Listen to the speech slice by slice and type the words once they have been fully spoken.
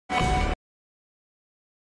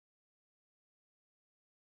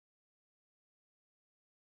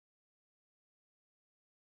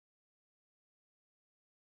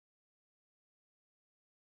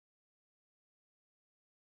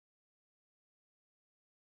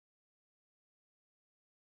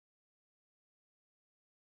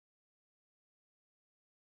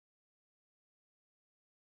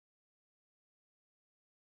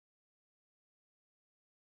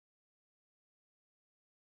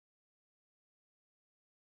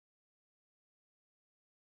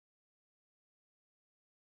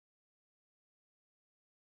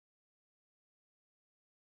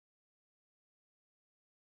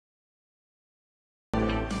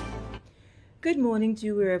Good morning to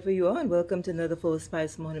you wherever you are, and welcome to another Full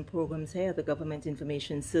Spice Morning programs here at the Government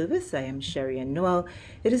Information Service. I am Sherry and Noel.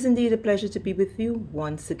 It is indeed a pleasure to be with you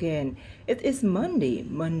once again. It is Monday,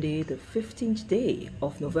 the 15th day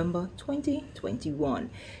of November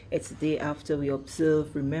 2021. It's the day after we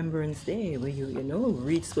observe Remembrance Day, where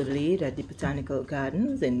wreaths were laid at the Botanical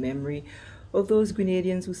Gardens in memory of those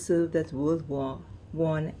Grenadians who served at World War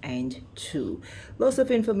I and II. Lots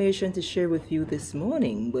of information to share with you this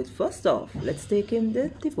morning, but first off, let's take in the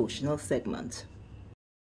devotional segment.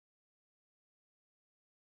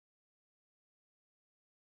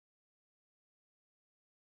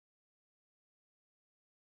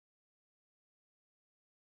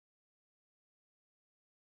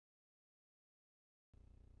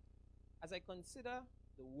 As I consider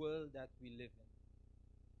the world that we live in,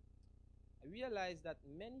 I realize that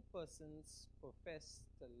many persons profess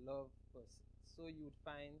to love persons. So you would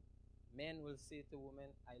find men will say to women,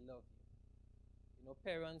 I love you.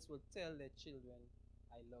 Parents will tell their children,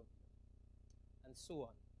 I love you, and so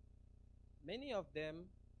on. Many of them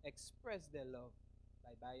express their love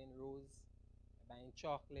by buying rose, by buying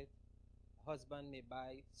chocolate. A husband may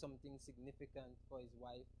buy something significant for his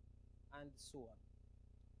wife, and so on.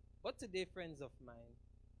 But today, friends of mine,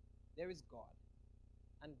 there is God.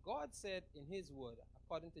 And God said in his word,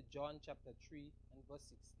 according to John chapter 3 and verse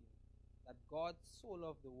 16, that God so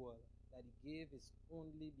loved the world that he gave his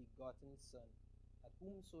only begotten Son, that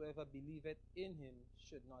whomsoever believeth in him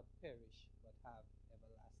should not perish, but have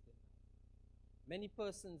everlasting life. Many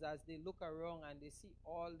persons, as they look around and they see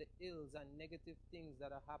all the ills and negative things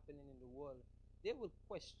that are happening in the world, they will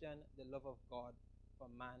question the love of God for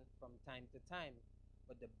man from time to time.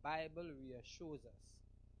 But the Bible reassures us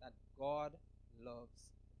that God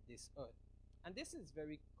loves this earth. And this is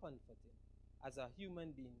very comforting as a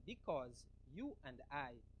human being, because you and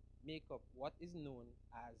I make up what is known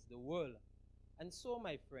as the world. And so,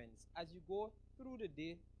 my friends, as you go through the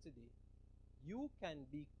day today, you can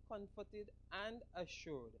be comforted and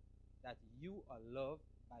assured that you are loved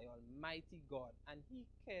by Almighty God, and he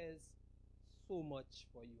cares so much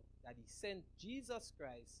for you that he sent Jesus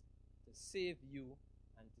Christ to save you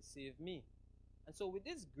and to save me. And so with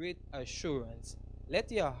this great assurance,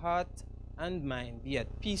 let your heart and mind be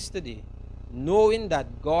at peace today, knowing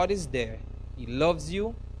that God is there, he loves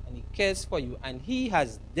you, and he cares for you, and he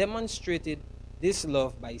has demonstrated this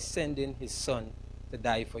love by sending his Son to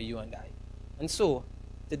die for you and I. And so,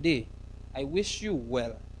 today, I wish you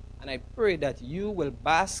well, and I pray that you will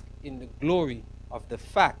bask in the glory of the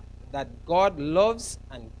fact that God loves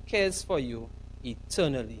and cares for you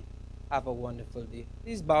eternally. Have a wonderful day.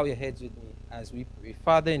 Please bow your heads with me as we pray.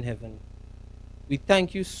 Father in heaven, we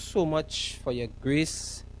thank you so much for your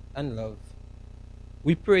grace and love.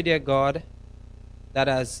 We pray, dear God, that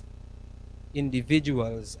as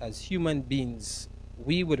individuals, as human beings,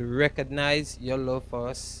 we would recognize your love for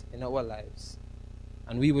us in our lives.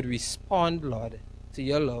 And we would respond, Lord, to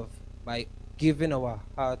your love by giving our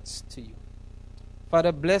hearts to you.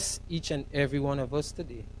 Father, bless each and every one of us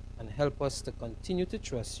today and help us to continue to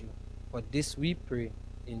trust you. For this we pray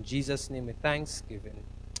in Jesus' name with thanksgiving.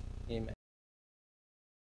 Amen.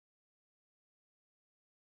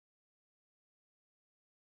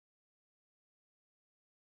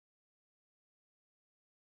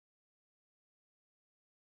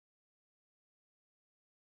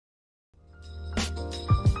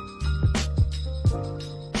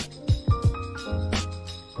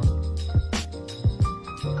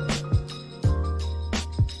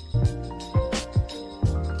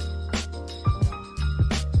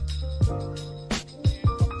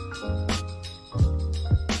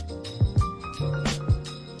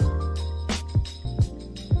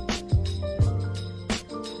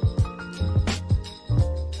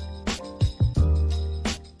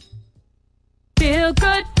 Feel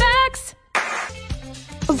good facts.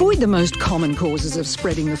 Avoid the most common causes of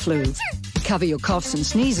spreading the flu. Cover your coughs and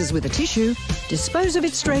sneezes with a tissue, dispose of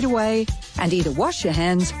it straight away, and either wash your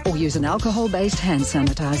hands or use an alcohol-based hand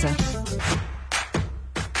sanitizer.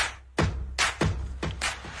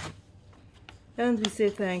 And we say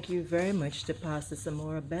thank you very much to Pastor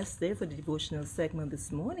Samora Best there for the devotional segment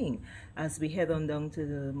this morning as we head on down to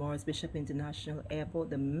the Morris Bishop International Airport,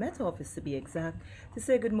 the Met Office to be exact, to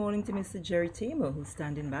say good morning to Mr. Jerry Tamer, who's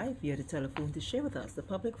standing by via the telephone to share with us the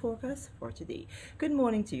public forecast for today. Good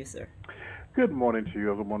morning to you, sir. Good morning to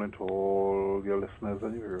you. Good morning to all your listeners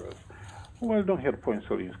and your viewers. Well, down here, the point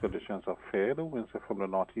saline conditions are fair. The winds are from the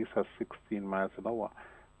northeast at 16 miles an hour.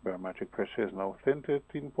 Barometric pressure is now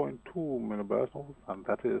 13.2 millibars, and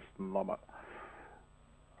that is normal.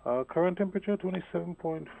 Current temperature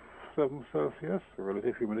 27.7 Celsius.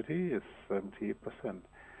 Relative humidity is 78%.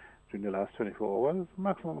 During the last 24 hours,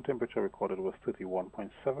 maximum temperature recorded was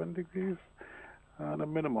 31.7 degrees, and the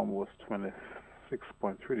minimum was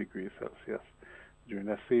 26.3 degrees Celsius. During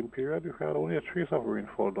that same period, we had only a trace of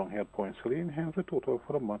rainfall down here at Point Celine, hence the total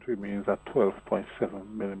for the month remains at 12.7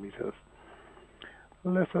 millimeters.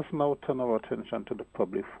 Let us now turn our attention to the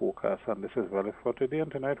public forecast, and this is valid for today and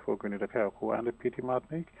tonight for Grenada, Carriacou, and the Petit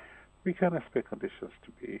Martinique. We can expect conditions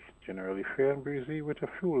to be generally fair and breezy with a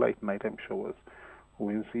few light nighttime showers.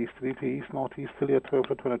 Winds easterly to east-northeasterly at 12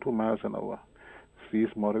 to 22 miles an hour. Seas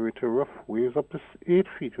moderate to rough, waves up to 8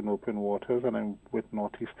 feet in open waters and with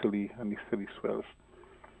northeasterly and easterly swells.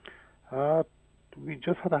 We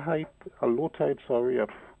just had a low tide,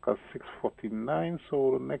 at 6:49,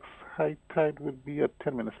 so the next high tide would be at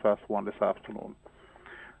 10 minutes past 1 this afternoon.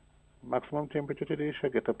 Maximum temperature today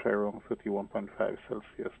should get up to around 31.5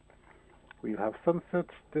 Celsius. We'll have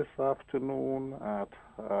sunsets this afternoon at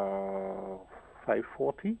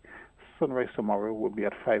 5:40. Sunrise tomorrow will be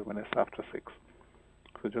at 5 minutes after 6.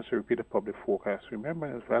 So just to repeat the public forecast, remember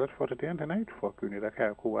it's valid for today and tonight for Grenada,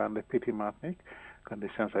 Carriacou, and the Petit Martinique.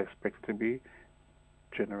 Conditions are expected to be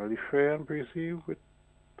generally fair and breezy with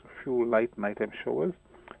a few light nighttime showers.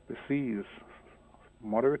 The seas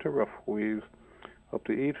moderate to rough, waves up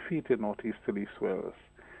to 8 feet in northeasterly swells,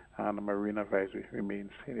 and the marine advisory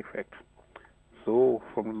remains in effect. So,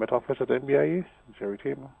 from the Met Office at NBIA, Jerry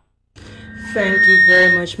Tamer. Thank you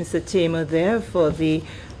very much, Mr. Tamer, there for the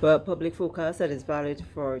public forecast that is valid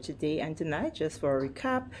for today and tonight. Just for a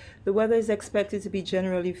recap, the weather is expected to be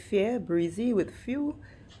generally fair, breezy, with few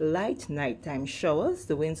light nighttime showers.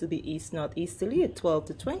 The winds will be east-northeasterly at 12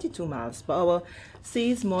 to 22 miles per hour.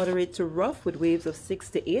 Seas moderate to rough with waves of 6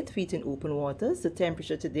 to 8 feet in open waters. The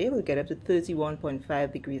temperature today will get up to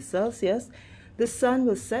 31.5 degrees Celsius. The sun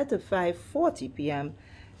will set at 5:40 p.m.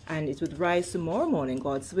 and it would rise tomorrow morning,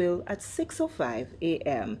 God's will, at 6:05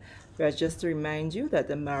 a.m. Just to remind you that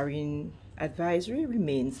the marine advisory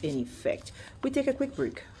remains in effect. We take a quick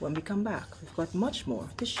break. When we come back, we've got much more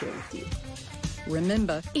to share with you.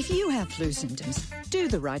 Remember, if you have flu symptoms, do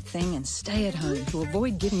the right thing and stay at home to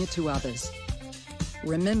avoid giving it to others.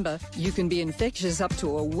 Remember, you can be infectious up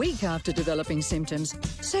to a week after developing symptoms,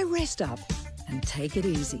 so rest up and take it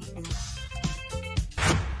easy.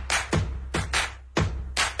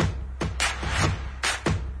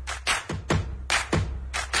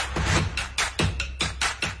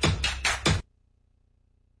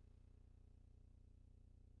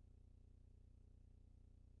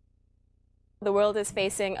 The world is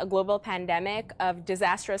facing a global pandemic of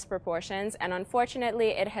disastrous proportions, and unfortunately,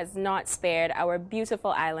 it has not spared our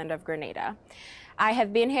beautiful island of Grenada. I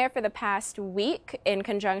have been here for the past week in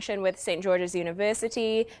conjunction with St. George's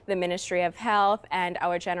University, the Ministry of Health, and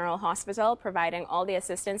our General Hospital, providing all the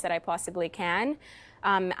assistance that I possibly can.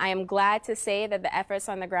 I am glad to say that the efforts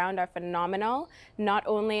on the ground are phenomenal. Not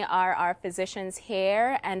only are our physicians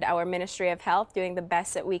here and our Ministry of Health doing the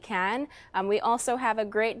best that we can, we also have a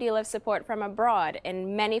great deal of support from abroad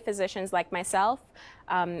and many physicians like myself.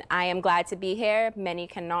 I am glad to be here. Many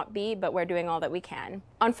cannot be, but we're doing all that we can.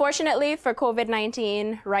 Unfortunately for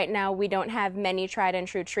COVID-19, right now we don't have many tried and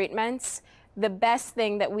true treatments. The best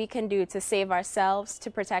thing that we can do to save ourselves, to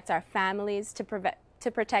protect our families, to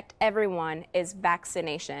protect everyone is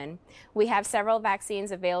vaccination. We have several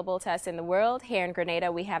vaccines available to us in the world. Here in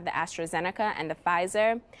Grenada, we have the AstraZeneca and the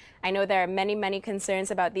Pfizer. I know there are many, many concerns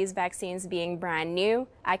about these vaccines being brand new.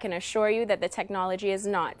 I can assure you that the technology is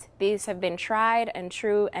not. These have been tried and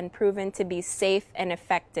true and proven to be safe and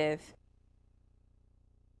effective.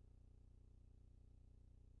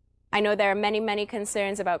 I know there are many, many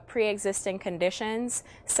concerns about pre-existing conditions,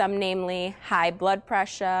 some namely high blood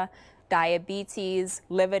pressure, diabetes,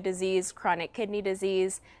 liver disease, chronic kidney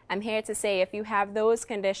disease. I'm here to say if you have those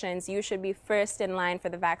conditions, you should be first in line for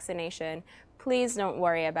the vaccination. Please don't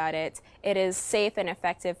worry about it. It is safe and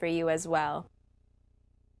effective for you as well.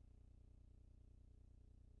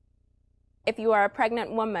 If you are a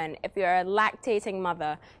pregnant woman, if you are a lactating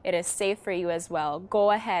mother, it is safe for you as well.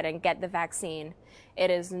 Go ahead and get the vaccine.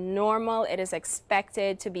 It is normal, it is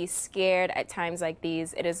expected to be scared at times like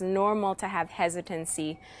these. It is normal to have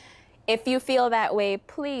hesitancy. If you feel that way,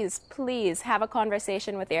 please, please have a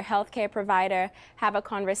conversation with your healthcare provider. Have a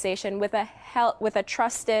conversation with a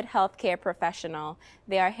trusted healthcare professional.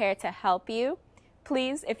 They are here to help you.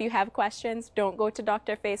 Please, if you have questions, don't go to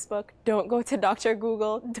Dr. Facebook, don't go to Dr.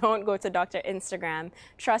 Google, don't go to Dr. Instagram.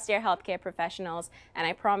 Trust your healthcare professionals, and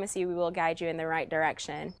I promise you we will guide you in the right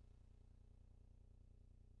direction.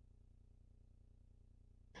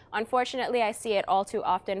 Unfortunately, I see it all too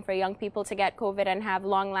often for young people to get COVID and have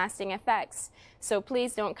long-lasting effects. So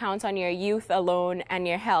please don't count on your youth alone and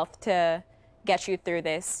your health to get you through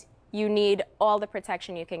this. you need all the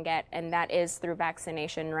protection you can get, and that is through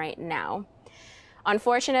vaccination right now.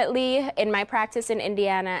 Unfortunately, in my practice in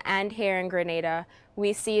Indiana and here in Grenada,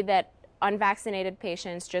 we see that unvaccinated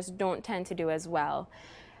patients just don't tend to do as well.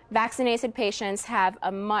 Vaccinated patients have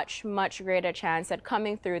a much, much greater chance at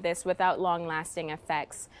coming through this without long-lasting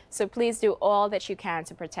effects. So please do all that you can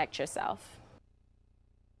to protect yourself.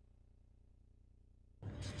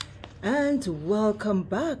 And welcome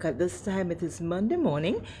back. At this time, it is Monday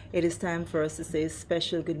morning. It is time for us to say a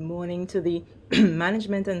special good morning to the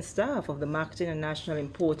management and staff of the Marketing and National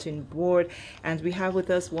Importing Board. And we have with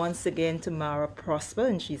us once again Tamara Prosper,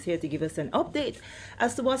 and she's here to give us an update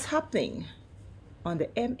as to what's happening on the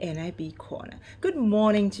MNIB corner. Good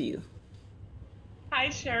morning to you. Hi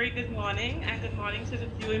Sherry, good morning, and good morning to the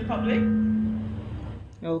viewing public.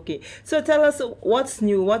 Okay, so tell us what's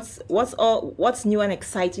new, what's new and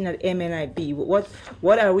exciting at MNIB.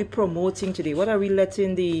 What are we promoting today? What are we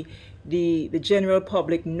letting the general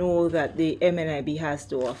public know that the MNIB has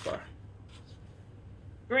to offer?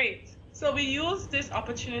 Great. So we use this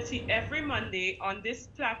opportunity every Monday on this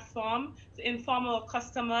platform to inform our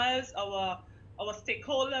customers, our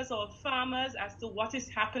stakeholders, our farmers as to what is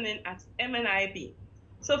happening at MNIB.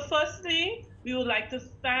 So firstly, we would like to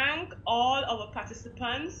thank all our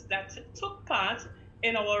participants that took part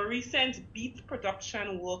in our recent beet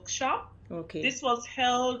production workshop. Okay. This was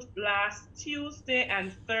held last Tuesday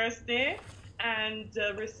and Thursday, and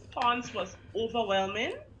the response was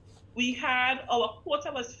overwhelming. We had, our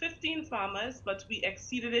quota was 15 farmers, but we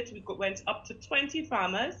exceeded it. We went up to 20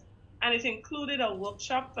 farmers, and it included a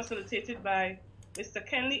workshop facilitated by Mr.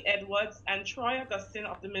 Kenley Edwards and Troy Augustine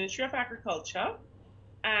of the Ministry of Agriculture.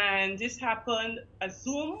 And this happened, a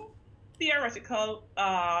Zoom theoretical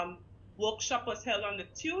workshop was held on the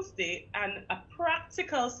Tuesday, and a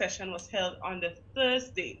practical session was held on the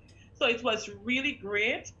Thursday. So it was really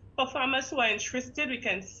great. For farmers who are interested, we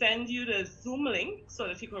can send you the Zoom link so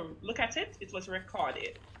that you can look at it. It was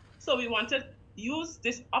recorded. So we want to use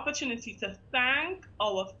this opportunity to thank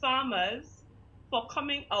our farmers for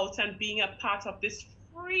coming out and being a part of this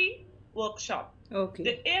free workshop. Okay.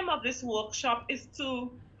 The aim of this workshop is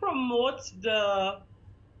to promote the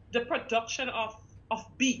production of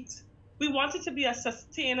beet. We want it to be a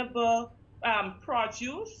sustainable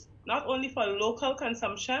produce, not only for local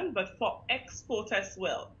consumption, but for export as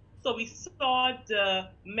well. So we saw the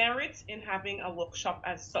merit in having a workshop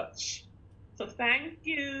as such. So thank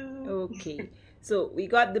you. Okay. So we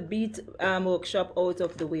got the beet workshop out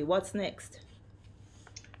of the way. What's next?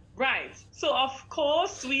 Right. So of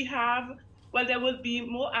course we have, well, there will be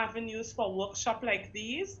more avenues for workshop like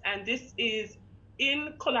these, and this is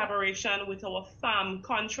in collaboration with our farm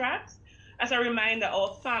contracts. As a reminder,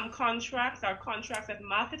 our farm contracts are contracts that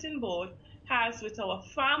Marketing Board has with our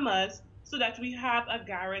farmers so that we have a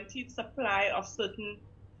guaranteed supply of certain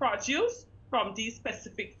produce from these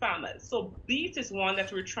specific farmers. So beet is one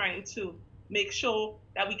that we're trying to make sure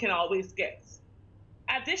that we can always get.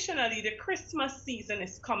 Additionally, the Christmas season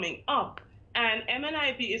is coming up, and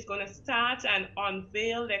MNIB is going to start and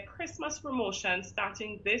unveil their Christmas promotion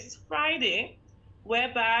starting this Friday,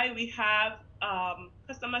 whereby we have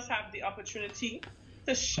customers have the opportunity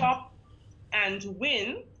to shop and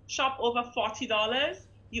win. Shop over $40.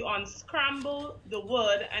 You unscramble the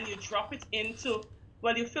word and you drop it into,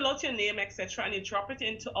 well, you fill out your name, etc., and you drop it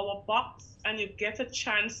into our box, and you get a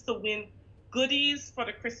chance to win goodies for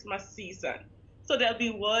the Christmas season. So there'll be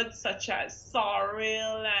words such as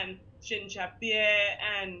sorrel and ginger beer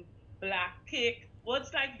and black cake.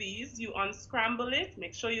 Words like these, you unscramble it,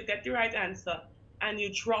 make sure you get the right answer, and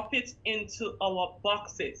you drop it into our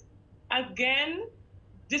boxes. Again,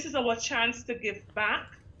 this is our chance to give back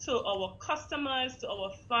to our customers, to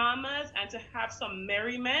our farmers, and to have some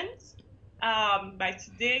merriment. By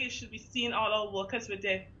today, you should be seeing all our workers with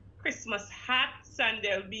their Christmas hats, and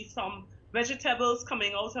there'll be some vegetables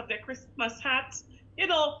coming out of their Christmas hats. You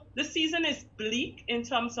know, the season is bleak in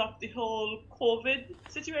terms of the whole COVID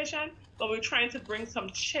situation, but we're trying to bring some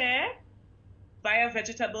cheer via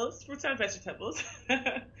vegetables, fruits and vegetables,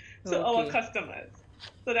 to our customers.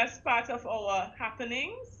 So that's part of our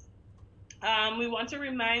happenings. We want to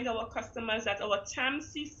remind our customers that our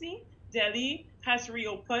TAMCC Delhi has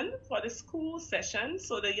reopened for the school session.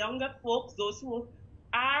 So the younger folks, those who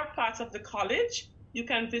are part of the college, you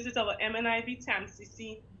can visit our MNIB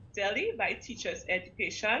TAMCC Delhi by Teachers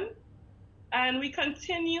Education. And we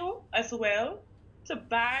continue as well to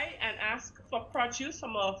buy and ask for produce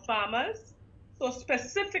from our farmers. So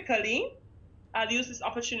specifically, I'll use this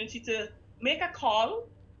opportunity to make a call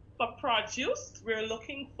for produce. We're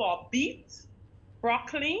looking for beet,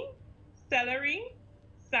 broccoli, celery,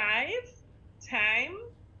 chive, thyme,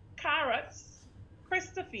 carrots,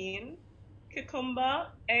 Christophine, cucumber,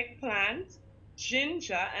 eggplant,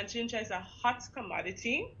 ginger, and ginger is a hot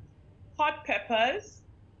commodity, hot peppers,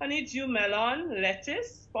 honeydew melon,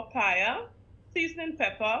 lettuce, papaya, seasoning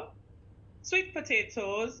pepper, sweet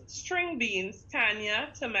potatoes, string beans, tanya,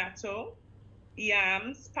 tomato,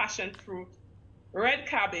 yams, passion fruit, red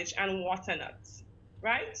cabbage, and waternuts,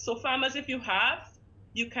 right? So farmers, if you have,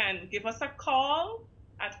 you can give us a call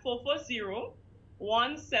at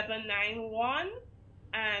 440-1791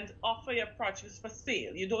 and offer your produce for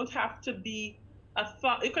sale. You don't have to be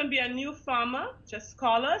you can be a new farmer, just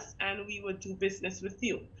call us and we will do business with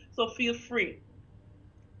you. So feel free.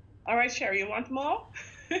 All right, Sherry, you want more?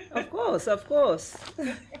 Of course, of course.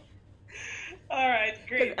 All right,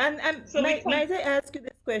 great. And so might I ask you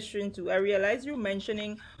this question too? I realize you're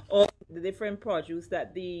mentioning all the different produce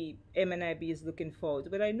that the MNIB is looking forward to,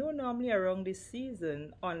 but I know normally around this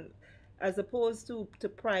season, as opposed to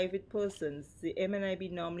private persons, the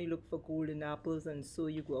MNIB normally look for golden apples, and so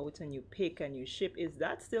you go out and you pick and you ship. Is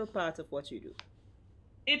that still part of what you do?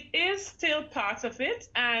 It is still part of it,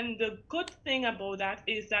 and the good thing about that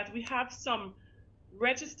is that we have some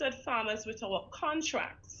registered farmers with our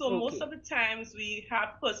contract. So most of the times we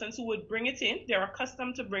have persons who would bring it in. They're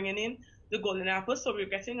accustomed to bringing in the golden apple, so we're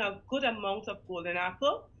getting a good amount of golden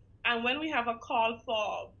apple. And when we have a call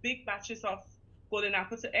for big batches of golden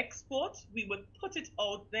apple to export, we would put it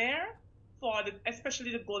out there for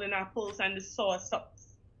especially the golden apples and the soursop.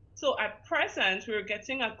 So at present, we're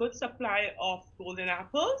getting a good supply of golden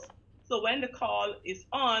apples. So when the call is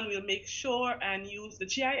on, we'll make sure and use the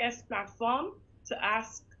GIS platform to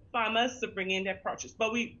ask farmers to bring in their produce.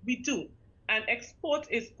 But we do. And export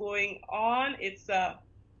is going on. It's a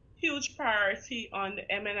huge priority on the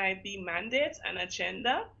MNIB mandate and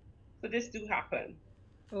agenda. So this do happen.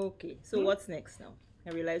 Okay. So what's next now?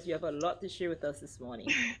 I realize you have a lot to share with us this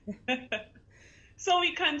morning. So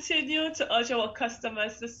we continue to urge our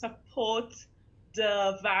customers to support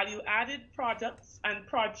the value-added products and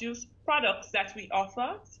produce products that we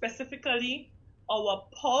offer, specifically our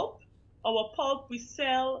pulp. Our pulp, we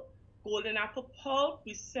sell golden apple pulp,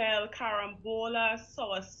 we sell carambola,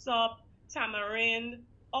 soursop, tamarind,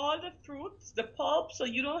 all the fruits, the pulp, so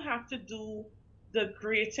you don't have to do the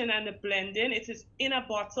grating and the blending. It is in a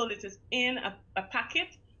bottle, it is in a packet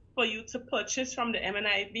for you to purchase from the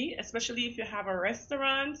MNIB, especially if you have a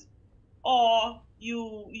restaurant or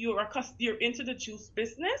you're into the juice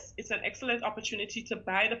business. It's an excellent opportunity to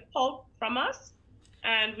buy the pulp from us.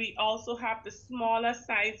 And we also have the smaller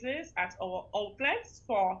sizes at our outlets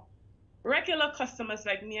for regular customers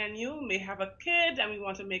like me and you may have a kid and we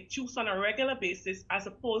want to make juice on a regular basis as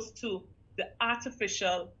opposed to the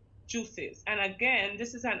artificial juices. And again,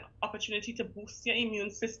 this is an opportunity to boost your immune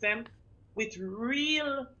system with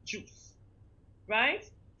real juice, right?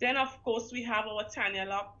 Then, of course, we have our Tanya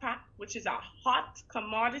Log pack, which is a hot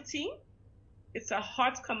commodity. It's a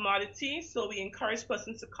hot commodity, so we encourage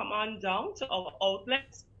persons to come on down to our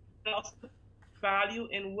outlets and also value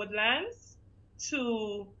in Woodlands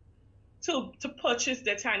to purchase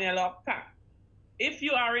the Tanya Log pack. If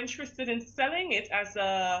you are interested in selling it as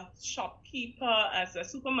a shopkeeper, as a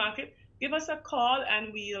supermarket, give us a call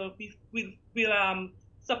and we'll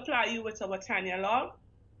supply you with our Tanya Log.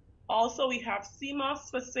 Also, we have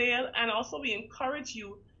CMOS for sale, and also we encourage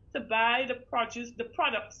you to buy the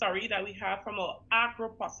products that we have from our agro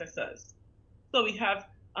processors. So we have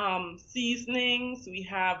seasonings, we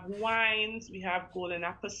have wines, we have golden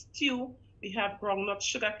apple stew, we have groundnut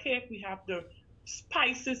sugar cake, we have the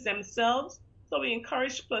spices themselves. So we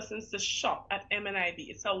encourage persons to shop at MNIB.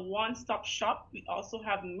 It's a one-stop shop. We also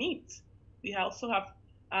have meat. We also have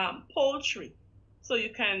poultry. So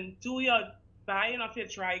you can do your buying of your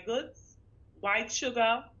dry goods, white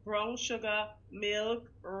sugar, brown sugar, milk,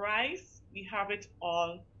 rice. We have it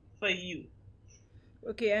all for you.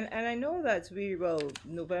 Okay, and I know that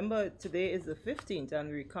November, today is the 15th and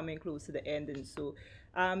we're coming close to the end. And so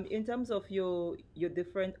in terms of your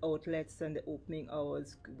different outlets and the opening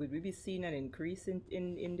hours, would we be seeing an increase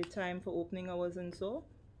in the time for opening hours and so?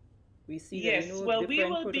 We see yes, that, well, we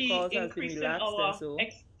will be increasing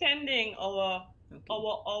extending our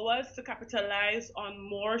hours to capitalize on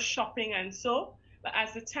more shopping and so. But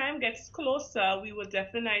as the time gets closer, we will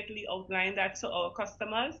definitely outline that to our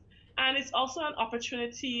customers. And it's also an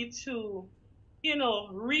opportunity to,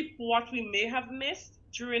 reap what we may have missed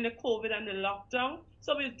during the COVID and the lockdown.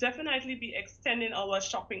 So we'll definitely be extending our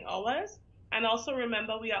shopping hours. And also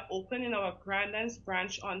remember, we are open in our Grandlands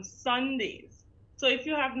branch on Sundays. So if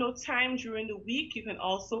you have no time during the week, you can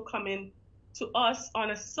also come in to us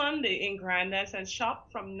on a Sunday in Grandlands and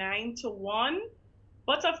shop from 9 to 1.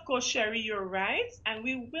 But of course, Sherry, you're right, and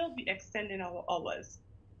we will be extending our hours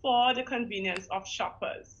for the convenience of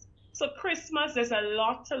shoppers. So Christmas, there's a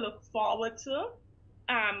lot to look forward to.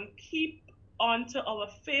 Keep on to our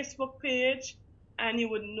Facebook page, and you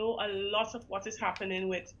would know a lot of what is happening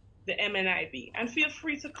with the MNIB. And feel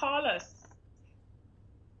free to call us.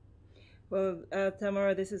 Well,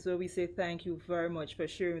 Tamara, this is where we say thank you very much for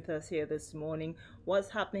sharing with us here this morning. What's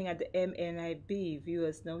happening at the MNIB?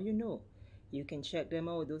 Viewers, now you know. You can check them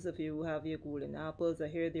out. Those of you who have your golden apples, I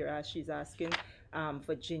hear she's asking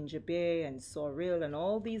for ginger beer and sorrel and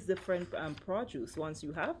all these different produce. Once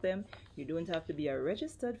you have them, you don't have to be a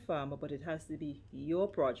registered farmer, but it has to be your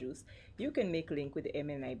produce. You can make a link with the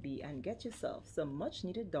MNIB and get yourself some much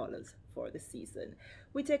needed dollars for the season.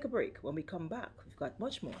 We take a break. When we come back, we've got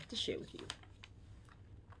much more to share with you.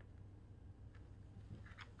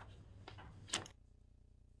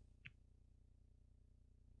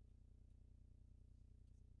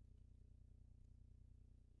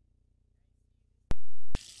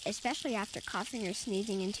 Especially after coughing or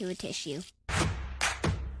sneezing into a tissue.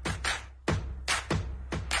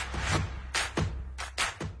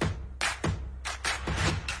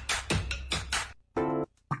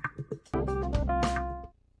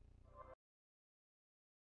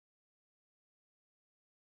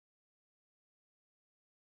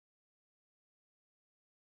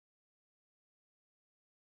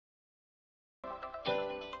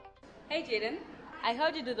 Hey Jaden, I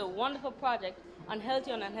heard you did a wonderful project on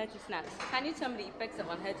healthy and unhealthy snacks. Can you tell me the effects of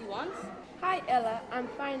unhealthy ones? Hi Ella, I'm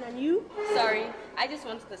fine, and you? Sorry, I just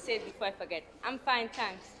wanted to say it before I forget. I'm fine,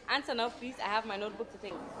 thanks. Answer now please, I have my notebook to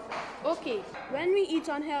take. Okay, when we eat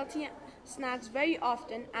unhealthy snacks very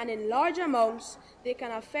often and in large amounts, they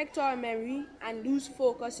can affect our memory and lose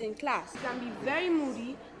focus in class. We can be very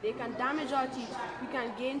moody, they can damage our teeth, we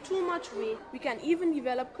can gain too much weight, we can even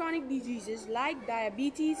develop chronic diseases like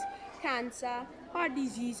diabetes, cancer, heart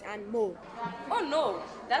disease, and more. Oh no,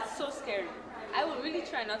 that's so scary. I will really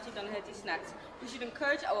try not to eat unhealthy snacks. We should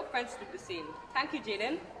encourage our friends to do the same. Thank you,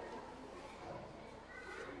 Jaden.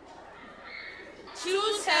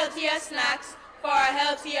 Choose healthier snacks for a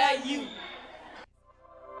healthier you.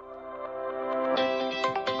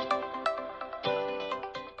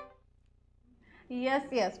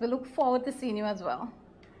 Yes, we look forward to seeing you as well.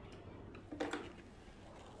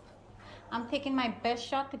 I'm taking my best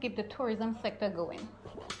shot to keep the tourism sector going.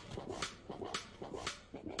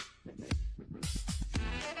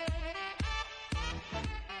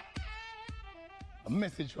 A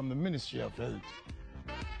message from the Ministry of Health.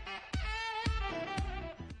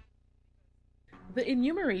 The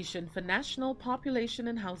enumeration for National Population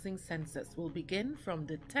and Housing Census will begin from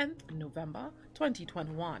the 10th November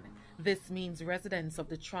 2021. This means residents of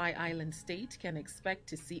the Tri-Island state can expect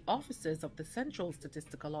to see officers of the Central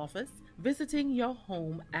Statistical Office visiting your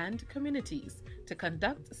home and communities to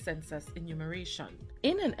conduct census enumeration.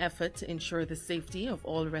 In an effort to ensure the safety of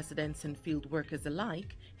all residents and field workers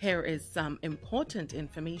alike, here is some important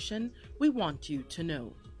information we want you to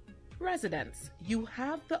know. Residents, you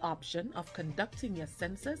have the option of conducting your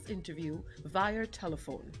census interview via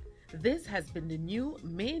telephone. This has been the new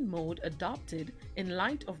main mode adopted in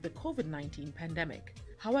light of the COVID-19 pandemic.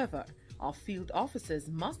 However, our field officers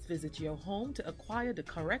must visit your home to acquire the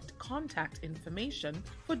correct contact information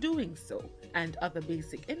for doing so and other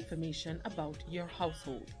basic information about your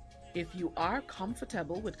household. If you are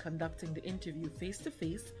comfortable with conducting the interview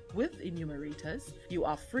face-to-face with enumerators, you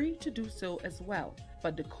are free to do so as well,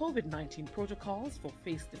 but the COVID-19 protocols for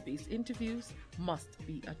face-to-face interviews must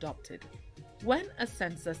be adopted. When a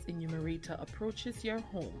census enumerator approaches your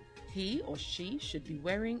home, he or she should be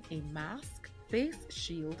wearing a mask, face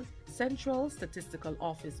shield, Central Statistical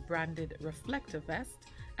Office branded reflector vest,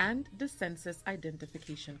 and the census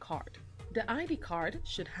identification card. The ID card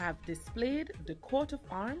should have displayed the coat of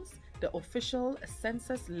arms, the official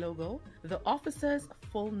census logo, the officer's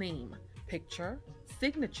full name, picture,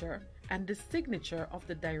 signature, and the signature of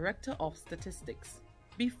the Director of Statistics.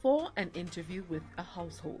 Before an interview with a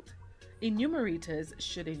household, enumerators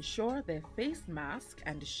should ensure their face mask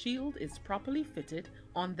and shield is properly fitted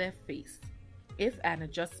on their face. If an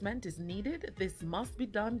adjustment is needed, this must be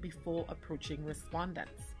done before approaching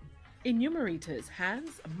respondents. Enumerators'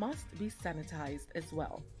 hands must be sanitized as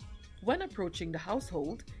well. When approaching the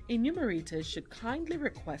household, enumerators should kindly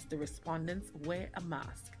request the respondents wear a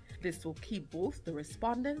mask. This will keep both the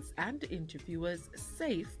respondents and the interviewers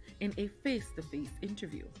safe in a face-to-face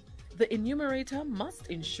interview. The enumerator must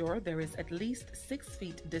ensure there is at least 6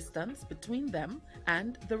 feet distance between them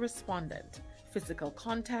and the respondent. Physical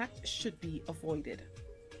contact should be avoided.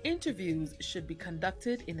 Interviews should be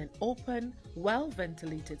conducted in an open,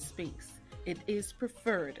 well-ventilated space. It is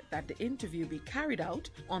preferred that the interview be carried out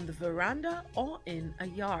on the veranda or in a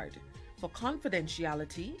yard. For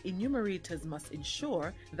confidentiality, enumerators must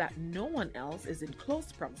ensure that no one else is in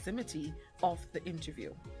close proximity of the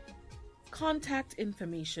interview. Contact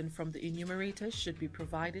information from the enumerators should be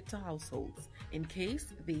provided to households in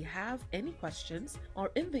case they have any questions, or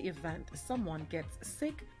in the event someone gets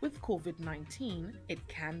sick with COVID-19, it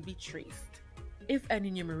can be traced. If an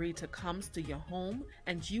enumerator comes to your home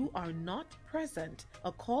and you are not present,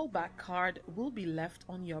 a callback card will be left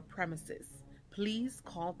on your premises. Please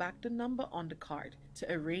call back the number on the card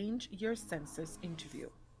to arrange your census interview.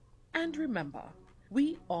 And remember,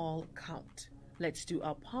 we all count. Let's do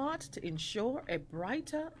our part to ensure a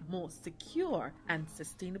brighter, more secure and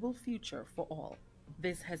sustainable future for all.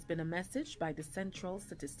 This has been a message by the Central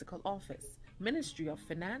Statistical Office, Ministry of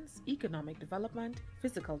Finance, Economic Development,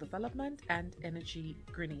 Physical Development and Energy,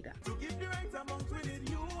 Grenada. To give the right amount, we need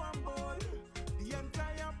you on board. The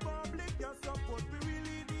entire public, your support, we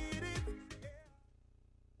really need it.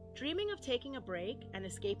 Dreaming of taking a break and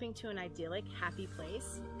escaping to an idyllic, happy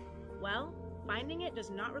place? Well, finding it does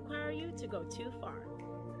not require you to go too far.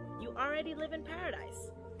 You already live in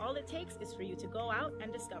paradise. All it takes is for you to go out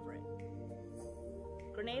and discover it.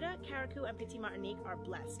 Grenada, Carriacou, and Petite Martinique are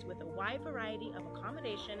blessed with a wide variety of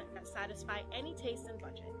accommodation that satisfy any taste and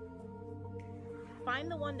budget.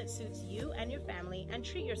 Find the one that suits you and your family and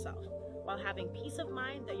treat yourself while having peace of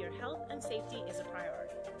mind that your health and safety is a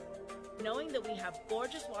priority. Knowing that we have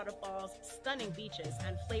gorgeous waterfalls, stunning beaches,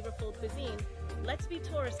 and flavorful cuisine, let's be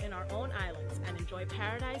tourists in our own islands and enjoy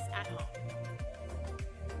paradise at home.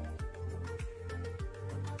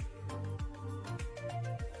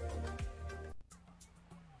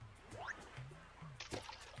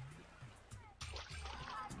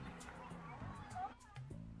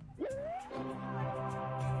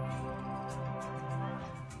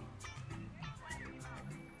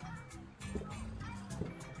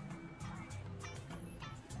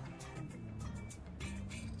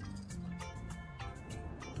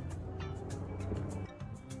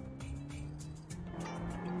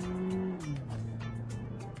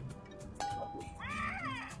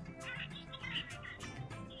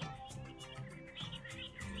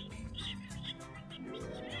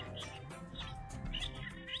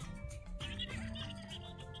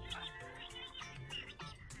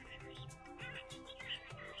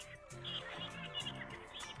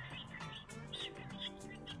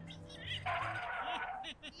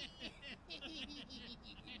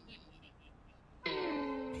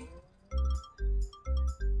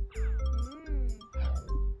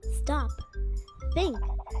 Stop. Think.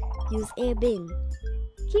 Use a bin.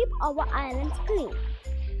 Keep our islands clean.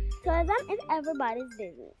 Tourism is everybody's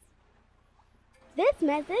business. This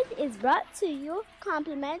message is brought to you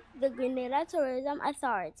compliment the Grenada Tourism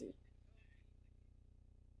Authority.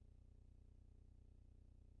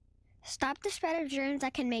 Stop the spread of germs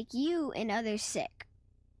that can make you and others sick.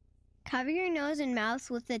 Cover your nose and mouth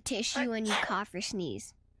with a tissue when you cough or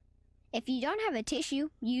sneeze. If you don't have a tissue,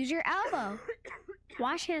 use your elbow.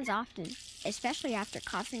 Wash hands often, especially after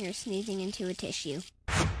coughing or sneezing into a tissue.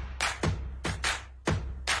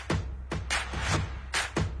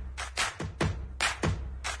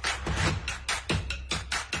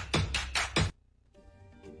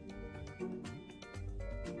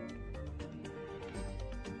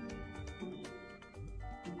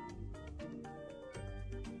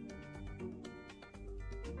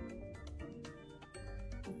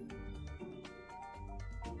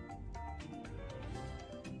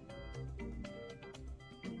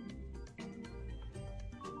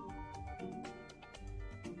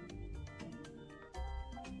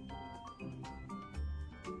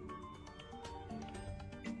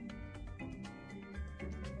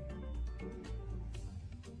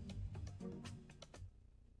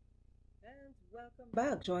 Welcome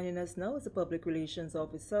back. Joining us now is the Public Relations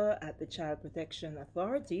Officer at the Child Protection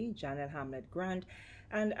Authority, Janet Hamlet Grant.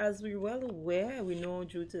 And as we're well aware, we know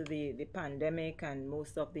due to the pandemic and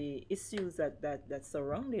most of the issues that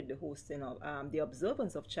surrounded the hosting of the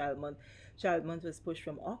observance of Child Month was pushed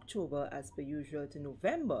from October as per usual to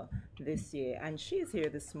November this year. And she is here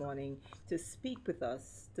this morning to speak with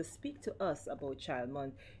us, to speak to us about Child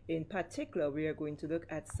Month. In particular, we are going to look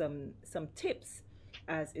at some tips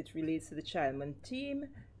as it relates to the Child Month team,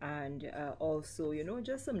 and also,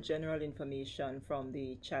 just some general information from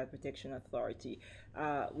the Child Protection Authority.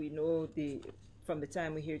 We know from the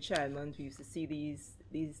time we hear Child Month, we used to see these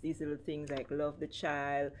little things like love the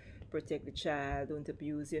child, protect the child, don't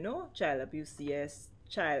abuse, child abuse yes,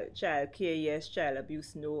 child care yes, child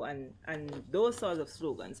abuse no, and those sorts of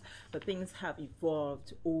slogans. But things have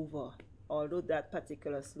evolved over although that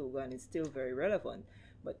particular slogan is still very relevant,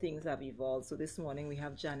 but things have evolved. So this morning we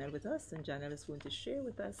have Janelle with us, and Janelle is going to share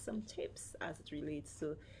with us some tips as it relates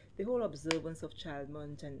to the whole observance of Child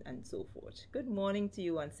Month and so forth. Good morning to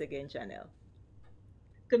you once again, Janelle.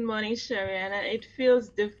 Good morning, Sharon. It feels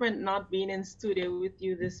different not being in studio with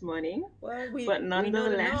you this morning. Well, but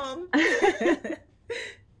nonetheless,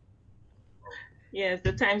 yes,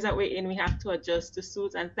 the times that we're in, we have to adjust to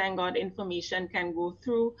suit, and thank God information can go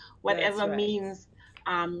through whatever means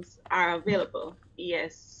are available.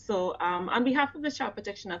 Yes. So on behalf of the Child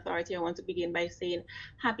Protection Authority, I want to begin by saying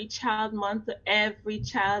Happy Child Month to every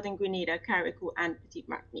child in Grenada, Carriacou, and Petite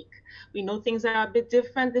Martinique. We know things are a bit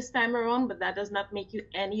different this time around, but that does not make you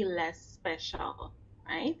any less special,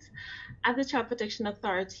 right? At the Child Protection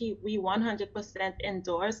Authority, we 100%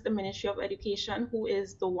 endorse the Ministry of Education, who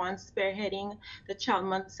is the one spearheading the Child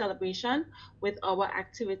Month celebration with our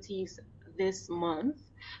activities this month.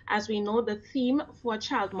 As we know, the theme for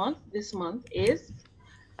Child Month this month is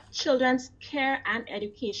Children's Care and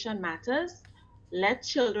Education Matters. Let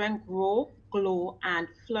children grow, glow, and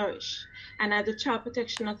flourish. And at the Child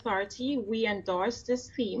Protection Authority, we endorse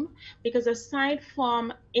this theme because aside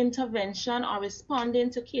from intervention or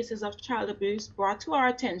responding to cases of child abuse brought to our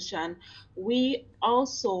attention, we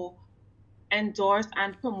also endorse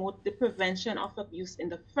and promote the prevention of abuse in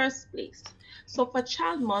the first place. So for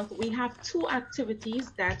Child Month, we have two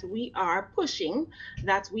activities that we are pushing,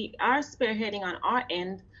 that we are spearheading on our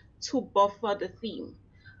end to buffer the theme.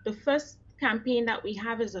 The first campaign that we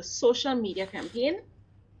have is a social media campaign.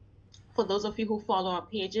 For those of you who follow our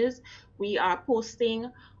pages, we are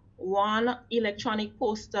posting one electronic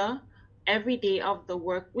poster every day of the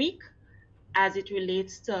work week as it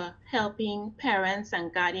relates to helping parents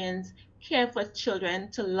and guardians care for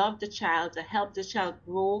children, to love the child, to help the child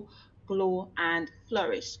grow, glow, and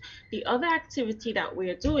flourish. The other activity that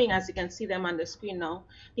we're doing, as you can see them on the screen now,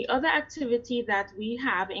 the other activity that we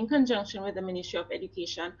have in conjunction with the Ministry of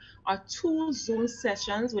Education are 2 Zoom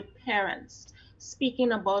sessions with parents,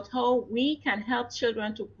 speaking about how we can help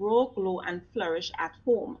children to grow, glow, and flourish at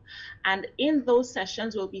home. And in those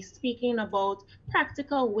sessions, we'll be speaking about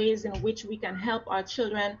practical ways in which we can help our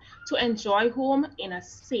children to enjoy home in a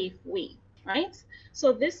safe way, right?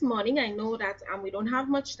 So this morning, I know that we don't have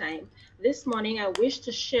much time. This morning, I wish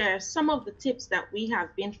to share some of the tips that we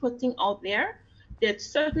have been putting out there. They're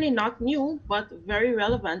certainly not new, but very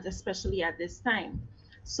relevant, especially at this time.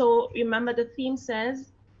 So remember, the theme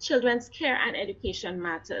says, Children's Care and Education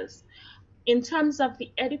Matters. In terms of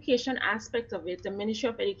the education aspect of it, the Ministry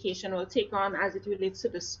of Education will take on as it relates to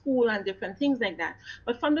the school and different things like that.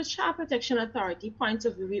 But from the Child Protection Authority point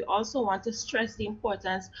of view, we also want to stress the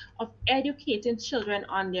importance of educating children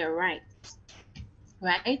on their rights,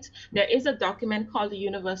 right? There is a document called the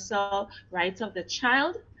Universal Rights of the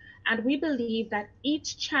Child, and we believe that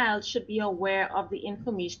each child should be aware of the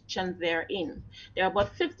information therein. There are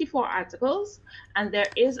about 54 articles, and there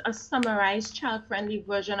is a summarized child-friendly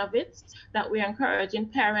version of it that we're encouraging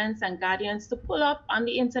parents and guardians to pull up on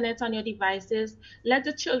the internet on your devices. Let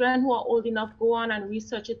the children who are old enough go on and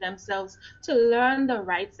research it themselves to learn the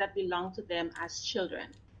rights that belong to them as children,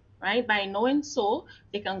 right? By knowing so,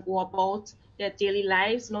 they can go about their daily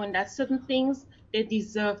lives knowing that certain things they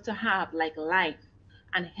deserve to have, like life,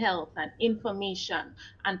 and health and information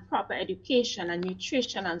and proper education and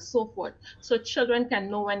nutrition and so forth, so children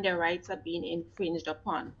can know when their rights are being infringed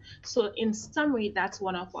upon. So in summary, that's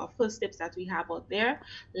one of our first steps that we have out there.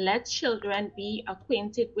 Let children be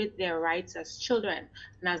acquainted with their rights as children,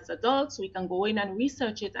 and as adults we can go in and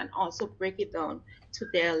research it and also break it down to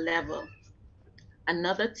their level.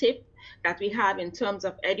 Another tip that we have in terms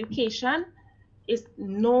of education is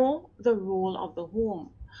know the role of the home.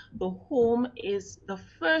 The home is the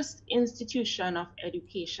first institution of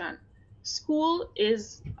education. School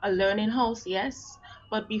is a learning house, yes,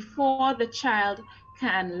 but before the child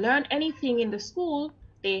can learn anything in the school,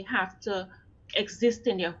 they have to exist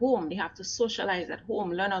in their home. They have to socialize at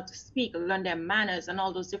home, learn how to speak, learn their manners and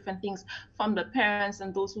all those different things from the parents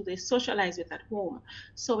and those who they socialize with at home.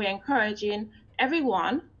 So we're encouraging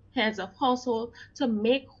everyone, heads of household, to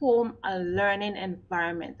make home a learning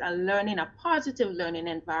environment, a positive learning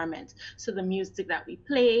environment. So the music that we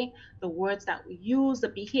play, the words that we use, the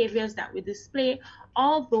behaviors that we display,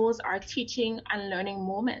 all those are teaching and learning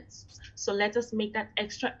moments. So let us make that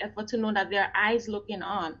extra effort to know that there are eyes looking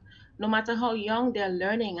on. No matter how young they're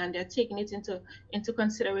learning and they're taking it into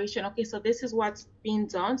consideration. Okay, so this is what's being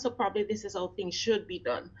done, so probably this is how things should be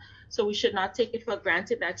done. So we should not take it for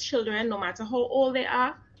granted that children, no matter how old they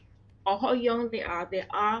are or how young they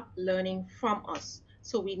are learning from us.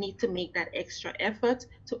 So we need to make that extra effort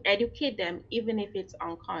to educate them, even if it's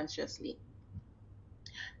unconsciously.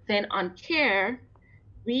 Then on care,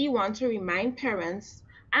 we want to remind parents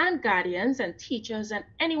and guardians and teachers and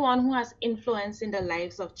anyone who has influence in the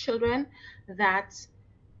lives of children that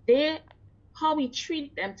how we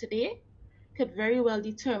treat them today could very well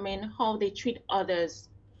determine how they treat others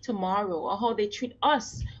tomorrow or how they treat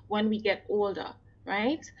us when we get older,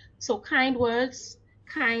 right? So kind words,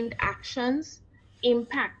 kind actions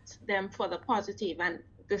impact them for the positive, and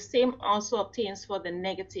the same also obtains for the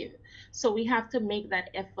negative. So we have to make that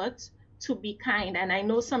effort to be kind. And I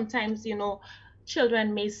know sometimes,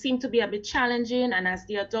 children may seem to be a bit challenging, and as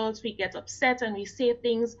the adults we get upset and we say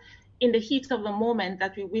things in the heat of the moment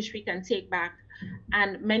that we wish we can take back.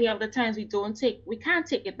 And many of the times we can't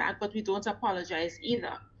take it back, but we don't apologize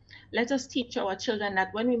either. Let us teach our children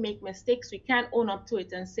that when we make mistakes, we can own up to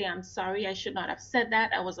it and say, I'm sorry, I should not have said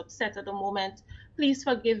that. I was upset at the moment. Please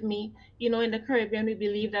forgive me. In the Caribbean, we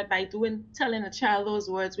believe that by telling a child those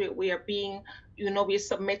words, we are being, we're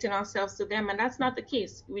submitting ourselves to them. And that's not the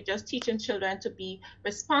case. We're just teaching children to be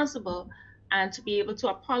responsible and to be able to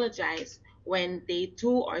apologize when they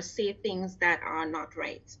do or say things that are not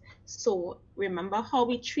right. So remember, how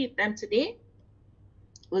we treat them today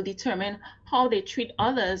will determine how they treat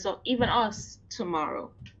others or even us tomorrow,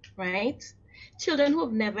 right? Children who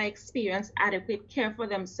have never experienced adequate care for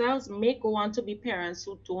themselves may go on to be parents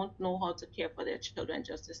who don't know how to care for their children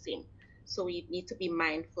just the same. So we need to be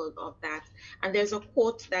mindful of that. And there's a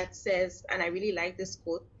quote that says, and I really like this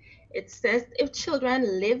quote, it says, if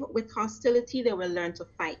children live with hostility, they will learn to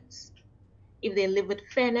fight. If they live with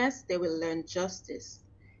fairness, they will learn justice.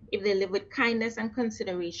 If they live with kindness and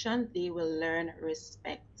consideration, they will learn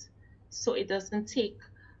respect. So it doesn't take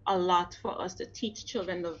a lot for us to teach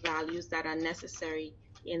children the values that are necessary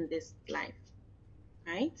in this life,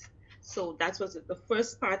 right? So that was the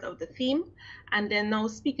first part of the theme. And then now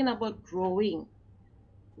speaking about growing,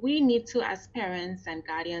 we need to, as parents and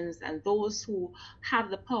guardians and those who have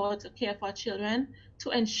the power to care for children, to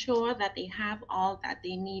ensure that they have all that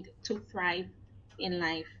they need to thrive in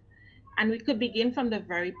life. And we could begin from the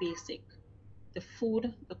very basic: the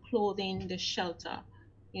food, the clothing, the shelter,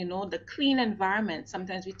 the clean environment.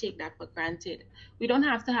 Sometimes we take that for granted. We don't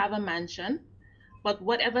have to have a mansion, but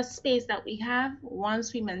whatever space that we have,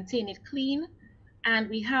 once we maintain it clean and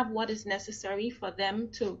we have what is necessary for them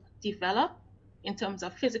to develop in terms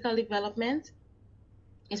of physical development,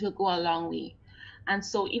 it will go a long way. And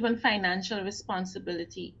so even financial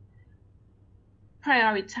responsibility,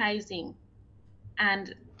 prioritizing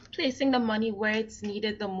and placing the money where it's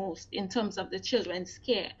needed the most in terms of the children's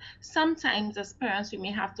care. Sometimes as parents, we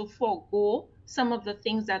may have to forego some of the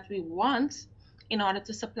things that we want in order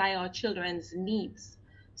to supply our children's needs.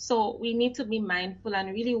 So we need to be mindful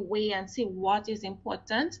and really weigh and see what is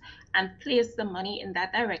important and place the money in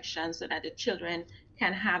that direction so that the children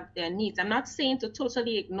can have their needs. I'm not saying to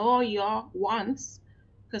totally ignore your wants,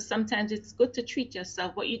 because sometimes it's good to treat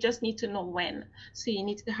yourself, but you just need to know when. So you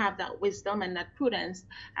need to have that wisdom and that prudence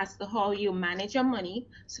as to how you manage your money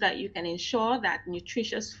so that you can ensure that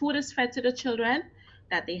nutritious food is fed to the children,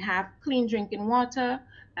 that they have clean drinking water,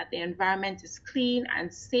 that the environment is clean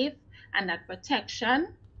and safe, and that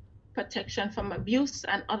protection from abuse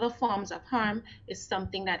and other forms of harm is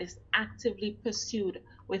something that is actively pursued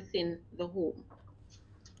within the home.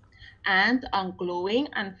 And on glowing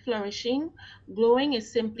and flourishing, glowing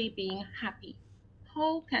is simply being happy.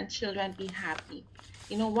 How can children be happy?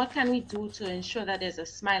 What can we do to ensure that there's a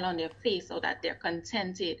smile on their face, or that they're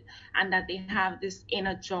contented and that they have this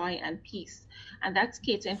inner joy and peace? And that's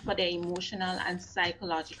catering for their emotional and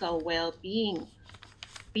psychological well-being.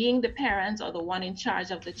 Being the parents or the one in charge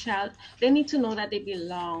of the child, they need to know that they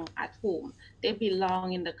belong at home. They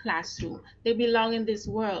belong in the classroom. They belong in this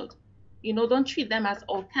world. Don't treat them as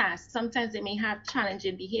outcasts. Sometimes they may have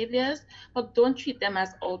challenging behaviors, but don't treat them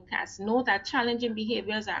as outcasts. Know that challenging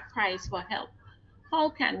behaviors are cries for help. How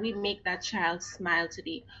can we make that child smile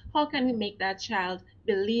today? How can we make that child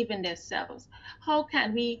believe in themselves? How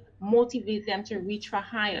can we motivate them to reach for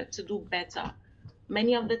higher, to do better?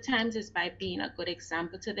 Many of the times it's by being a good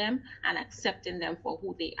example to them and accepting them for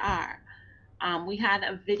who they are. We have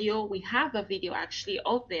a video actually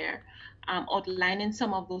out there outlining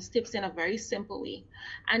some of those tips in a very simple way,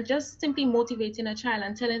 and just simply motivating a child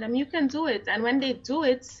and telling them you can do it. And when they do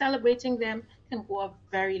it, celebrating them can go a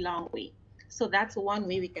very long way. So that's one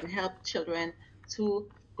way we can help children to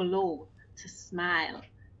glow, to smile,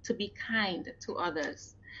 to be kind to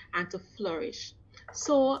others, and to flourish.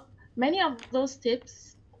 So many of those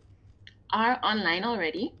tips are online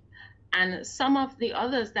already, and some of the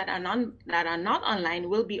others that are not online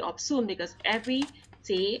will be up soon, because every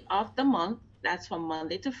day of the month that's from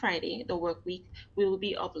Monday to Friday, the work week, we will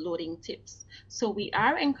be uploading tips. So we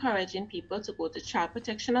are encouraging people to go to Child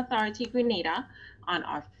Protection Authority Grenada on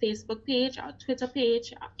our Facebook page, our Twitter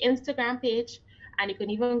page, our Instagram page, and you can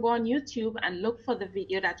even go on YouTube and look for the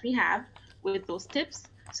video that we have with those tips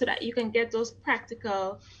so that you can get those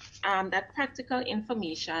practical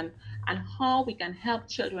information on how we can help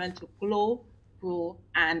children to grow,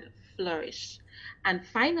 and flourish. And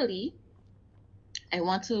finally, I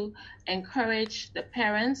want to encourage the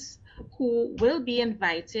parents who will be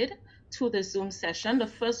invited to the Zoom session. The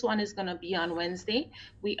first one is going to be on Wednesday.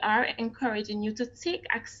 We are encouraging you to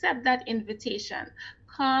accept that invitation.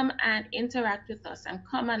 Come and interact with us and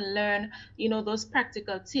come and learn, those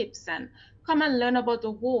practical tips, and come and learn about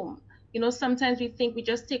the home. Sometimes we think we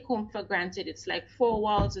just take home for granted. It's like 4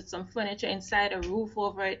 walls with some furniture inside, a roof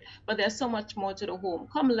over it, but there's so much more to the home.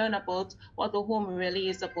 Come learn about what the home really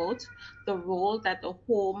is about, the role that the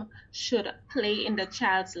home should play in the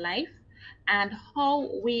child's life, and how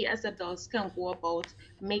we as adults can go about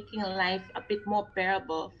making life a bit more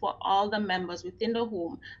bearable for all the members within the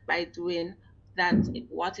home by doing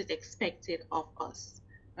what is expected of us,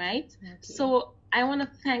 right? Okay. So I want to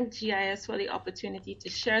thank GIS for the opportunity to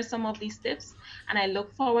share some of these tips, and I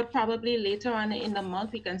look forward probably later on in the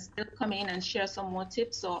month we can still come in and share some more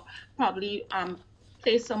tips, or probably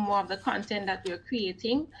play some more of the content that we're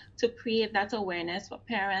creating to create that awareness for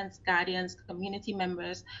parents, guardians, community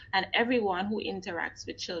members, and everyone who interacts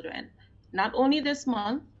with children. Not only this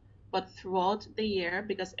month, but throughout the year,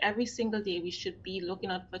 because every single day we should be looking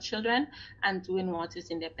out for children and doing what is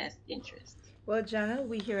in their best interest. Well, Jana,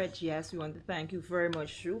 we here at GIS, we want to thank you very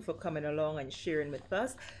much, Drew, for coming along and sharing with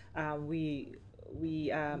us. We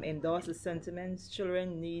endorse the sentiments.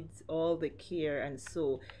 Children need all the care and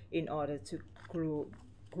so in order to grow,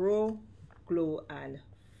 glow, and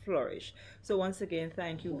flourish. So once again,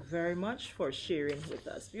 thank you very much for sharing with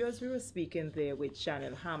us. Viewers, we were speaking there with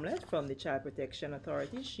Shannon Hamlet from the Child Protection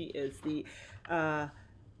Authority. She is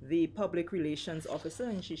the public relations officer,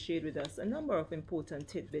 and she shared with us a number of important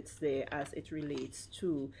tidbits there as it relates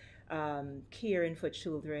to caring for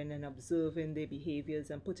children and observing their behaviors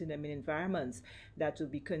and putting them in environments that will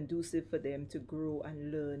be conducive for them to grow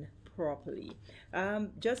and learn properly.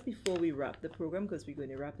 Just before we wrap the program, because we're going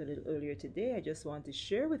to wrap a little earlier today, I just want to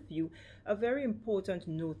share with you a very important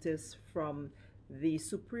notice from the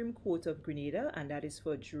Supreme Court of Grenada, and that is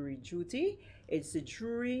for jury duty. It's a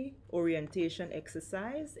jury orientation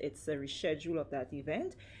exercise. It's a reschedule of that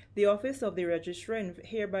event. The Office of the Registrar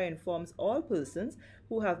hereby informs all persons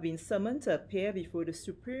who have been summoned to appear before the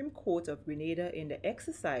Supreme Court of Grenada in the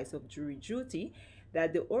exercise of jury duty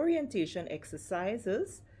that the orientation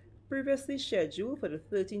exercises previously scheduled for the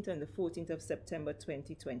 13th and the 14th of September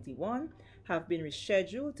 2021 have been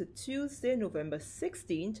rescheduled to Tuesday, November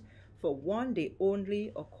 16th for 1 day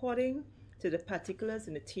only, according to the particulars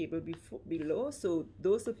in the table below. So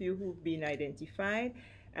those of you who've been identified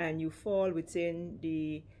and you fall within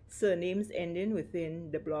the surnames ending within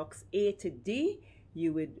the blocks A to D,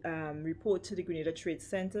 you would report to the Grenada Trade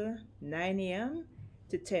Center 9 a.m.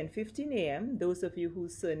 to 10:15 a.m. Those of you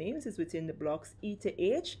whose surnames is within the blocks E to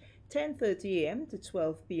H, 10:30 a.m. to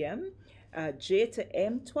 12 p.m., J to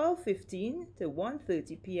M, 12:15 to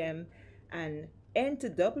 1:30 p.m., and N to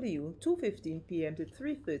W, 2:15 p.m. to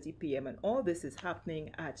 3:30 p.m. And all this is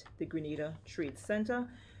happening at the Grenada Trade Center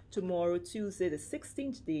tomorrow, Tuesday, the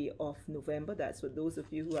 16th day of November. That's for those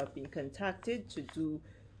of you who have been contacted to do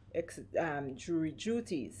jury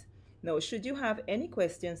duties. Now, should you have any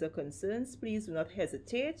questions or concerns, please do not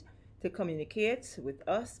hesitate to communicate with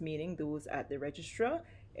us, meaning those at the registrar,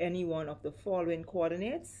 any one of the following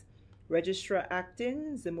coordinates: Registrar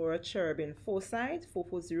Acting, Zamora Cherubin Forsyth,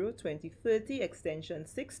 440-2030, extension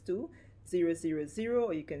 62000,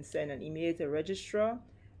 or you can send an email to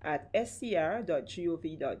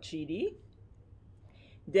registrar@scr.gov.gd.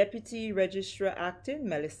 Deputy Registrar Acting,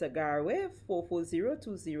 Melissa Garwe,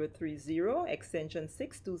 440-2030, extension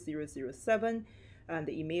 62007, and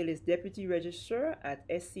the email is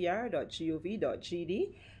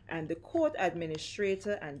deputyregistrar@scr.gov.gd. And the Court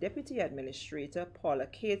Administrator and Deputy Administrator, Paula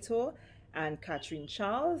Cato and Catherine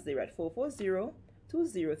Charles, they're at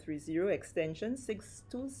 440-2030, extension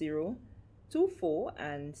 62024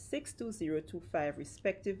 and 62025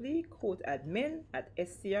 respectively, Court Admin at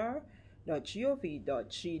scr.gov.gd.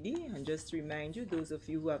 And just to remind you, those of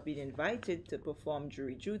you who have been invited to perform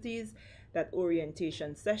jury duties, that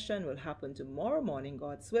orientation session will happen tomorrow morning,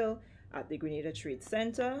 God's will, at the Grenada Trade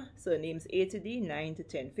Center. Surnames A to D, 9 to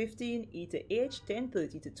 10:15, E to H,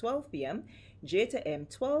 10:30 to 12 p.m., J to M,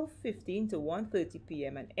 12:15 to 1:30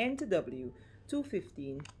 p.m., and N to W,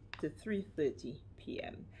 2:15 to 3:30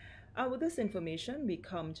 p.m. With this information, we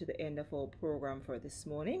come to the end of our program for this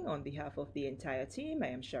morning. On behalf of the entire team, I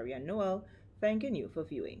am Sharian Noel, thanking you for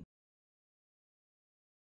viewing.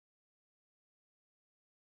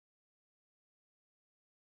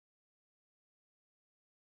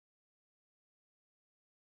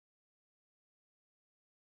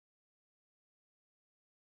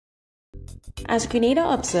 As Grenada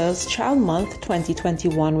observes Child Month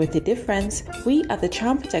 2021 with a difference, we at the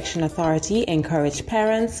Child Protection Authority encourage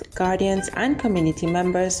parents, guardians, and community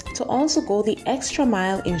members to also go the extra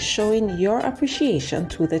mile in showing your appreciation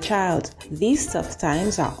to the child. These tough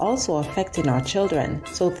times are also affecting our children,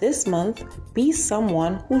 so this month, be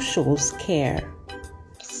someone who shows care.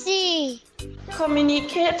 C.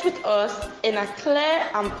 Communicate with us in a clear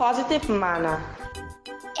and positive manner.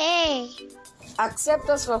 A. Accept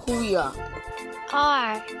us for who we are.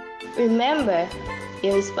 R. Remember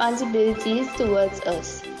your responsibilities towards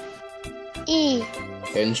us. E.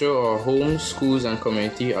 Ensure our homes, schools, and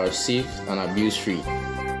community are safe and abuse-free.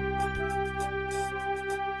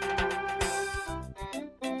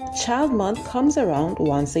 Child Month comes around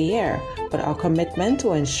once a year, but our commitment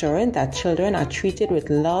to ensuring that children are treated with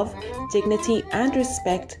love, dignity, and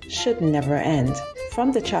respect should never end.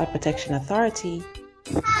 From the Child Protection Authority,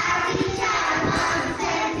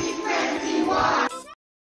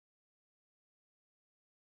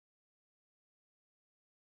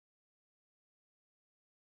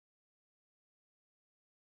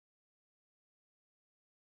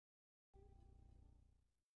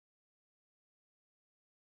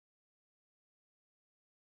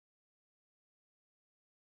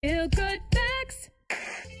 Feel good facts.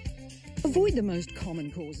 Avoid the most common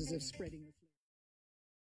causes of spreading the flu.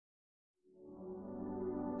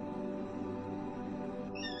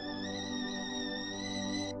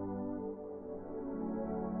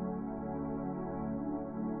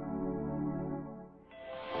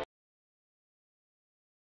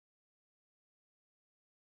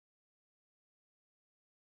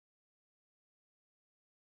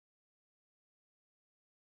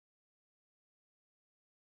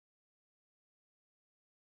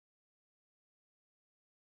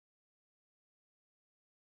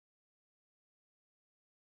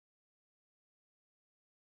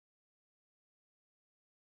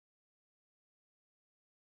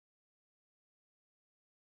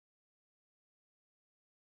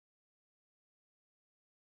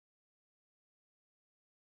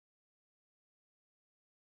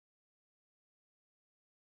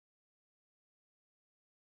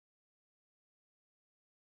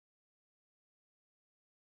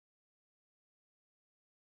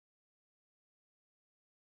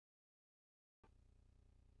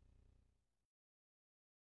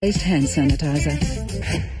 Hand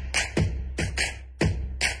sanitizer.